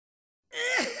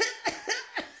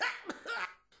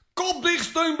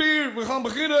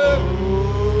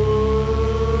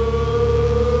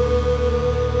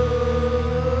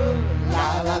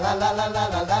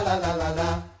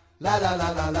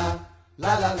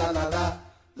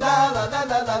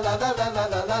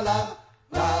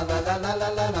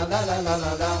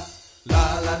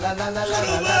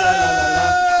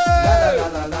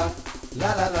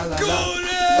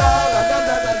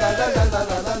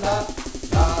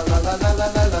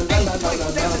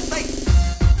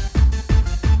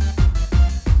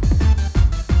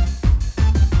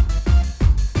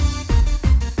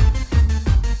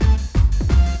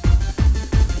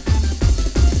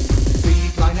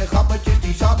Vier kleine gabbertjes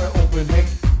die zaten op een hek,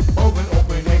 bovenop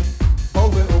een hek,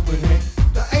 bovenop een hek.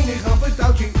 De ene gaf een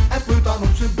touwtje en pleurt dan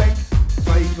op zijn bek.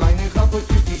 Twee kleine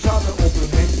gabbertjes die zaten op een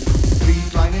hek. Drie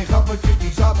kleine gabbertjes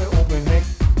die zaten op een hek,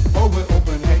 bovenop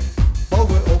een hek,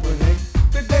 bovenop een hek.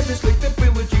 De derde slikte een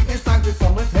pilletje en stuitte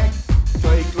van het hek.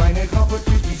 Twee kleine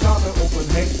gabbertjes die zaten op een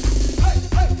hek.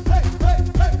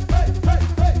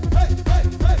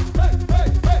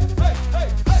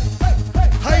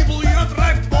 Hey,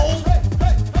 biljartrekbal.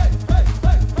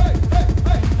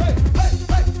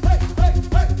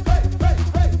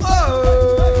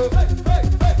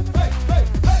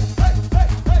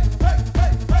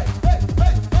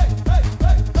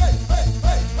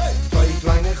 Twee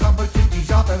kleine gabbertjes die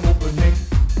zaten op een hek,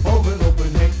 bovenop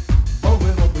een hek,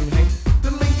 bovenop een hek. De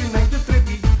linker neemt de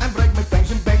trippie en breekt meteen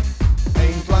zijn bek.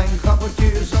 Eén klein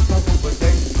gabbertje zat nog op het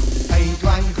hek. Eén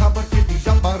klein gabbertje die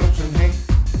zat maar op zijn hek,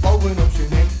 bovenop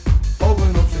zijn hek,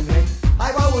 bovenop zijn hek.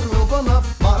 Hij wou er wel vanaf,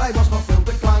 maar hij was nog veel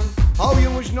te klein. Oh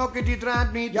jongens, nokken, dit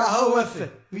draait niet. Ja, hou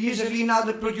even. Wie is er hier nou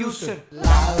de producer?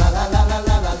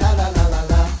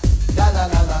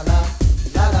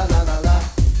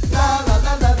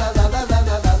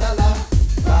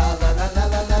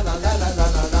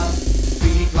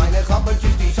 Vier kleine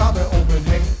gabbertjes die zaten op een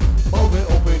hek,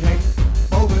 bovenop een hek,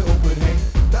 bovenop een hek.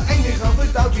 De ene gaf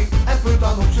een touwtje en pleurt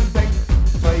dan op zijn bek.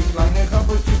 Twee kleine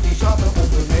gabbertjes die zaten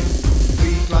op een hek.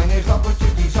 Vier kleine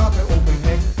gabbertjes die zaten op een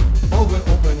hek,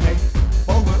 bovenop een hek,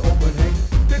 bovenop een hek.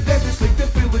 De derde slikte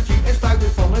een pilletje en stuitte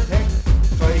van het hek.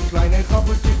 Twee kleine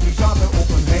gabbertjes die zaten op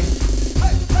een hek.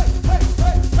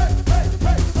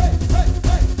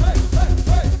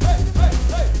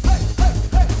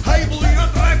 Hey,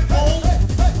 biljartrekbal.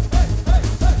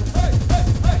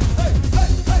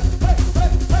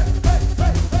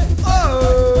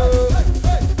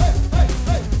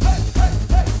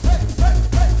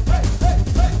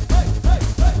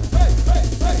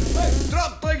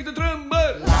 Trap tegen de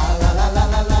drummer.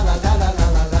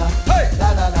 Hey.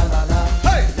 Hey.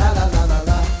 Hey.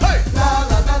 Hey.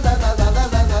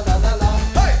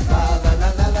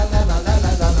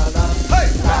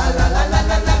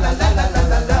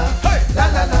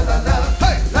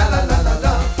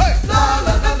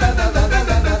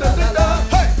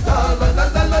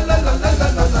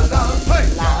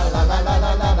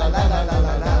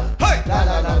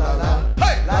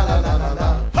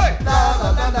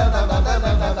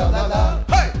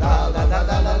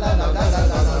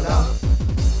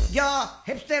 Ja,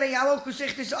 heb Sterren jou ook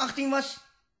gezegd dat ze 18 was?